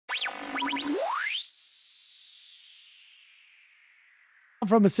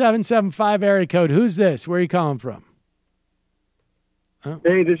From a 775 area code. Who's this? Where are you calling from? Oh.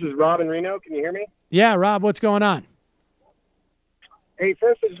 Hey, this is Rob in Reno. Can you hear me? Yeah, Rob, what's going on? Hey,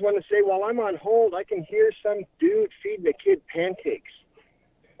 first I just want to say, while I'm on hold, I can hear some dude feeding a kid pancakes.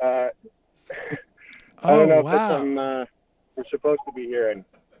 I don't know if that's we're supposed to be hearing.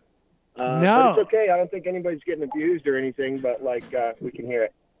 No. But it's okay. I don't think anybody's getting abused or anything, but, like, we can hear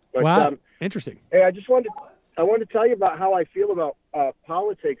it. But, wow, interesting. Hey, I wanted to tell you about how I feel about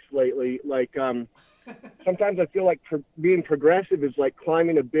politics lately. Like, sometimes I feel like being progressive is like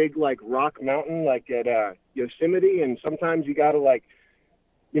climbing a big, like, rock mountain, like at Yosemite, and sometimes you got to, like,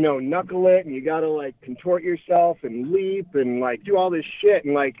 knuckle it, and you got to, like, contort yourself and leap and, like, do all this shit.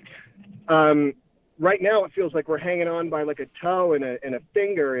 And, like, right now it feels like we're hanging on by, like, a toe and a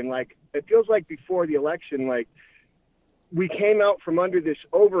finger. And, like, it feels like before the election, like, we came out from under this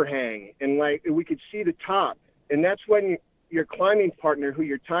overhang and, like, we could see the top. And that's when your climbing partner who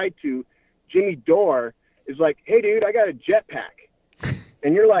you're tied to, Jimmy Dore, is like, hey, dude, I got a jetpack.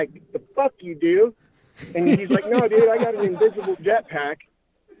 And you're like, the fuck you do? And he's like, no, dude, I got an invisible jetpack.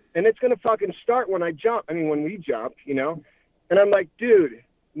 And it's going to fucking start when I jump. I mean, when we jump, And I'm like, dude,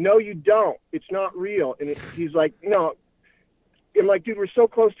 no, you don't. It's not real. And he's like, no. I'm like, dude, we're so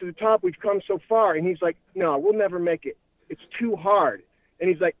close to the top. We've come so far. And he's like, no, we'll never make it. It's too hard. And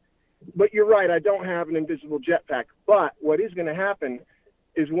he's like, but you're right. I don't have an invisible jetpack. But what is going to happen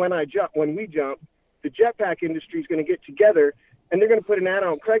is when we jump, the jetpack industry is going to get together and they're going to put an ad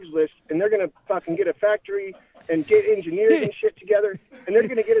on Craigslist and they're going to fucking get a factory and get engineers and shit together. And they're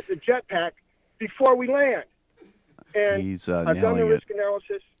going to get us a jetpack before we land. And I've done the risk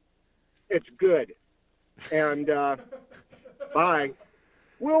analysis. It's good. And bye.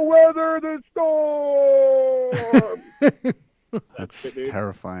 We'll weather the storm. That's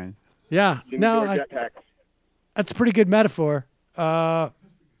terrifying. Yeah. No, that's a pretty good metaphor. I'm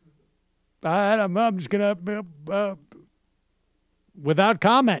just going to, without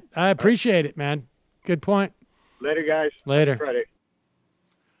comment, I appreciate it, man. Good point. Later, guys. Later. Friday.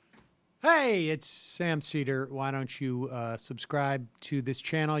 Hey, it's Sam Seder. Why don't you subscribe to this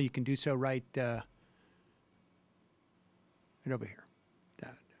channel? You can do so right over here.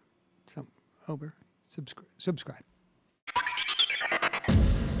 Subscribe.